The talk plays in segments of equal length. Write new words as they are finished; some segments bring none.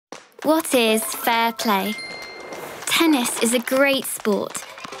What is fair play? Tennis is a great sport.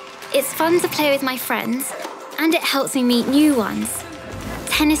 It's fun to play with my friends, and it helps me meet new ones.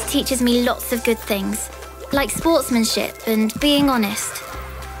 Tennis teaches me lots of good things, like sportsmanship and being honest.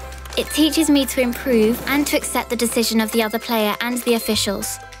 It teaches me to improve and to accept the decision of the other player and the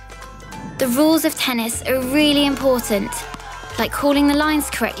officials. The rules of tennis are really important, like calling the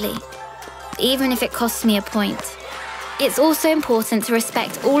lines correctly, even if it costs me a point. It's also important to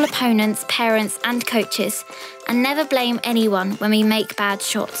respect all opponents, parents and coaches, and never blame anyone when we make bad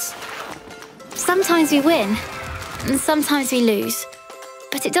shots. Sometimes we win, and sometimes we lose,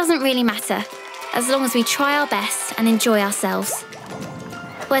 but it doesn't really matter, as long as we try our best and enjoy ourselves.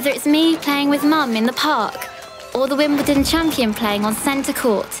 Whether it's me playing with Mum in the park, or the Wimbledon champion playing on centre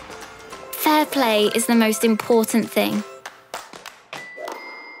court, fair play is the most important thing.